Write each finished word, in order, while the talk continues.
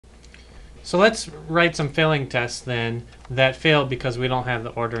So let's write some failing tests then that fail because we don't have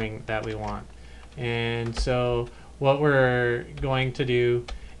the ordering that we want. And so what we're going to do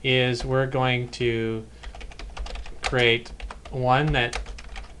is we're going to create one that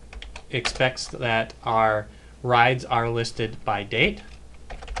expects that our rides are listed by date,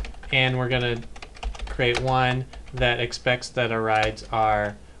 and we're going to create one that expects that our rides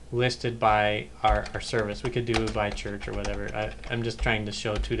are listed by our service. We could do by church or whatever. I'm just trying to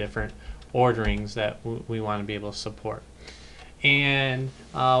show two different orderings that we want to be able to support. And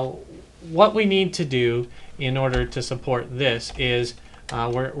what we need to do in order to support this is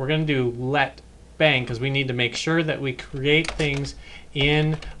we're going to do let bang, because we need to make sure that we create things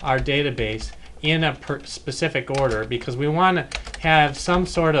in our database in a specific order, because we want to have some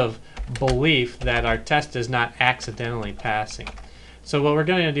sort of belief that our test is not accidentally passing. So what we're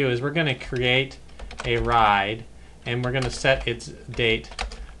going to do is we're going to create a ride, and we're going to set its date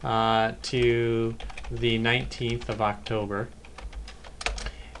to the 19th of October.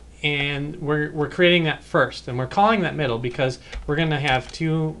 And we're creating that first, and we're calling that middle because we're going to have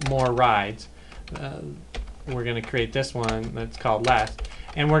two more rides. We're going to create this one that's called last,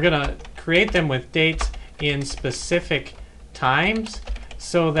 and we're going to create them with dates in specific times,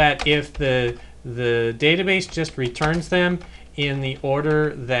 so that if the database just returns them in the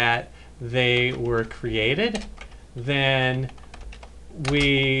order that they were created, then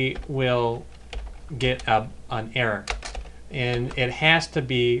we will get an error, and it has to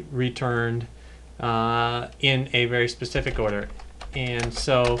be returned in a very specific order. And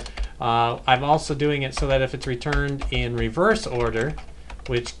so I'm also doing it so that if it's returned in reverse order,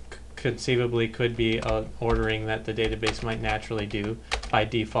 which conceivably could be an ordering that the database might naturally do by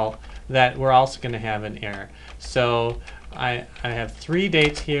default, that we're also going to have an error. So I have 3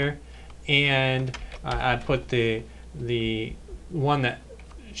 dates here, and I put the one that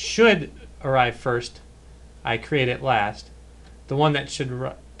should arrive first, I create it last. The one that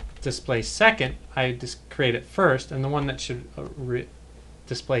should display second, I just create it first, and the one that should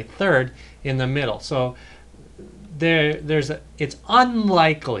display third in the middle. So it's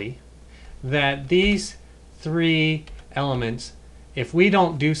unlikely that these 3 elements, if we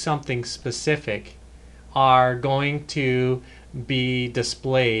don't do something specific, are going to be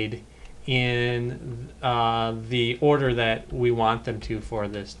displayed in the order that we want them to for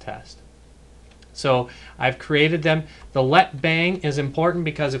this test. So I've created them. The let bang is important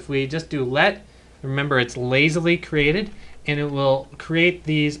because if we just do let, remember it's lazily created, and it will create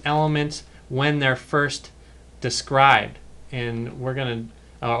these elements when they're first described, and we're going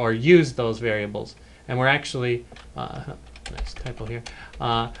to or use those variables. And we're actually nice typo here.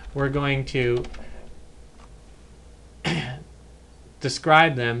 We're going to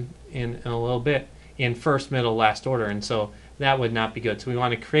describe them in a little bit in first, middle, last order, and so that would not be good. So we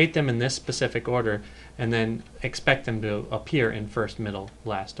want to create them in this specific order and then expect them to appear in first, middle,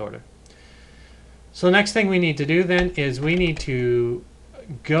 last order. So the next thing we need to do then is we need to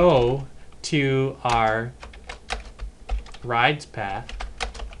go to our rides path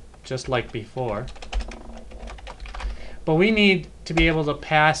just like before, but we need to be able to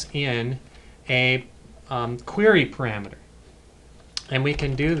pass in a query parameter, and we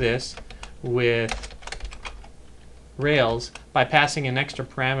can do this with Rails by passing an extra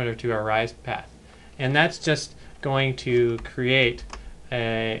parameter to our rides path, and that's just going to create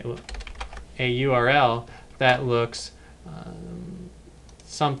a URL that looks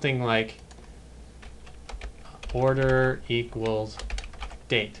something like order equals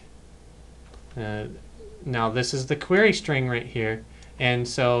date. Now this is the query string right here, and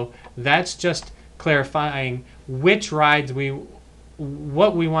so that's just clarifying which rides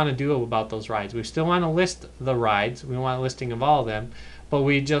what we want to do about those rides. We still want to list the rides, we want a listing of all of them, but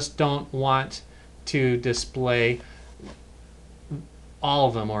we just don't want to display all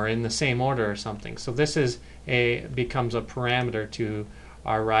of them or in the same order or something. So this is becomes a parameter to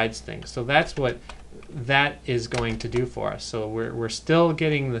our rides thing. So that's what that is going to do for us. So we're still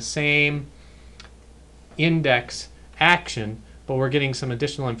getting the same index action, but we're getting some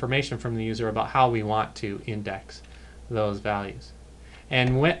additional information from the user about how we want to index those values.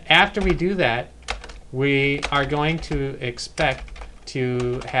 And after we do that, we are going to expect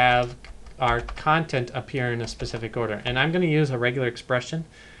to have our content appear in a specific order. And I'm going to use a regular expression.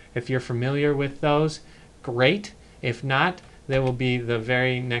 If you're familiar with those, great. If not, they will be the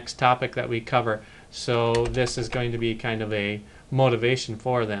very next topic that we cover. So this is going to be kind of a motivation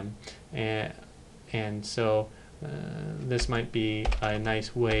for them. And so this might be a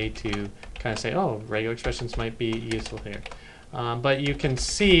nice way to kind of say, oh, regular expressions might be useful here. But you can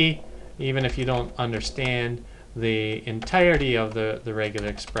see, even if you don't understand the entirety of the regular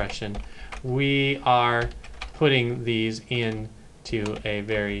expression, we are putting these into a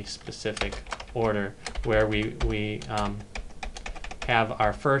very specific order where we have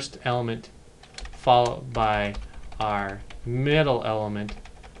our first element followed by our middle element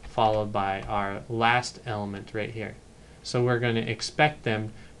followed by our last element right here. So we're going to expect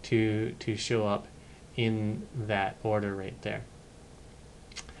them to show up in that order right there.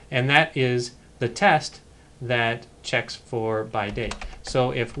 And that is the test that checks for by date.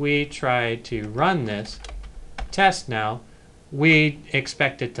 So if we try to run this test now, we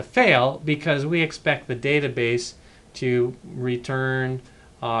expect it to fail because we expect the database to return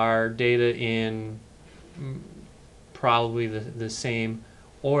our data in probably the same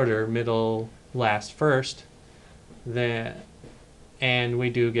order, middle, last, first. And we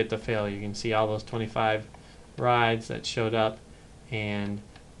do get the failure. You can see all those 25 rides that showed up, and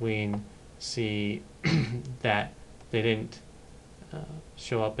we see that they didn't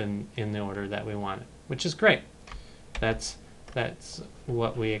show up in the order that we wanted, which is great. That's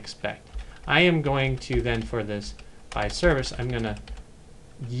what we expect. I am going to then, for this by service, I'm going to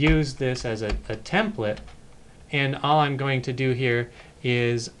use this as a template, and all I'm going to do here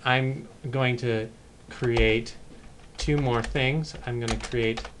is I'm going to create two more things. I'm going to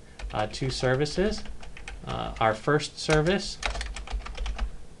create two services. Our first service,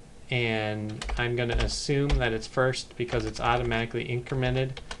 and I'm going to assume that it's first because it's automatically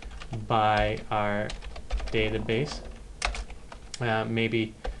incremented by our database.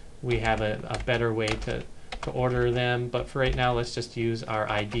 Maybe we have a better way to order them, but for right now let's just use our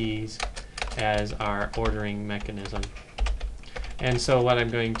IDs as our ordering mechanism. And so what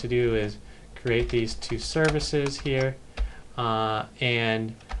I'm going to do is create these two services here,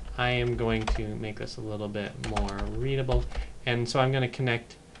 and I am going to make this a little bit more readable. And so I'm going to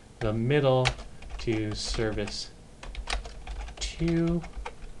connect the middle to service 2.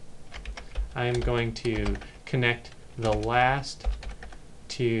 I am going to connect the last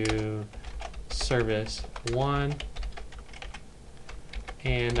to service 1,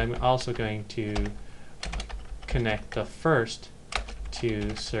 and I'm also going to connect the first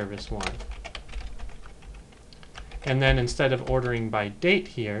to service 1. And then instead of ordering by date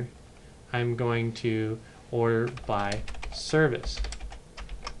here, I'm going to order by service.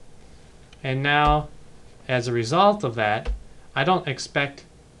 And now, as a result of that, I don't expect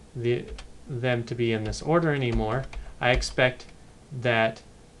them to be in this order anymore. I expect that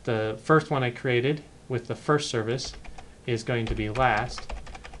the first one I created with the first service is going to be last.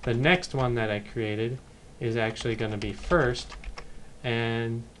 The next one that I created is actually going to be first,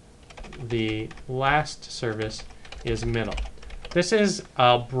 and the last service is middle. This is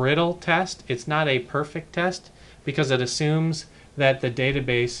a brittle test. It's not a perfect test because it assumes that the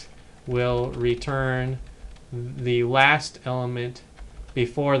database will return the last element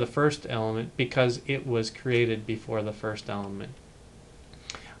before the first element because it was created before the first element.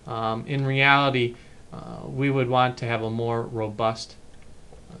 In reality, we would want to have a more robust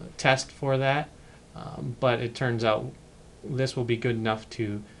test for that, but it turns out this will be good enough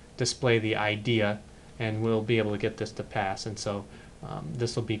to display the idea, and we'll be able to get this to pass, and so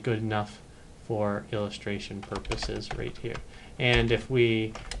this will be good enough for illustration purposes right here. And if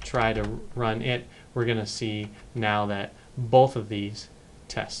we try to run it, we're going to see now that both of these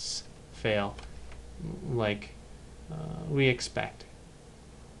tests fail like we expect.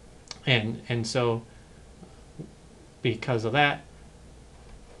 And so because of that,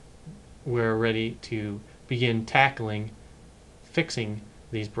 we're ready to begin fixing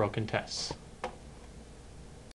these broken tests.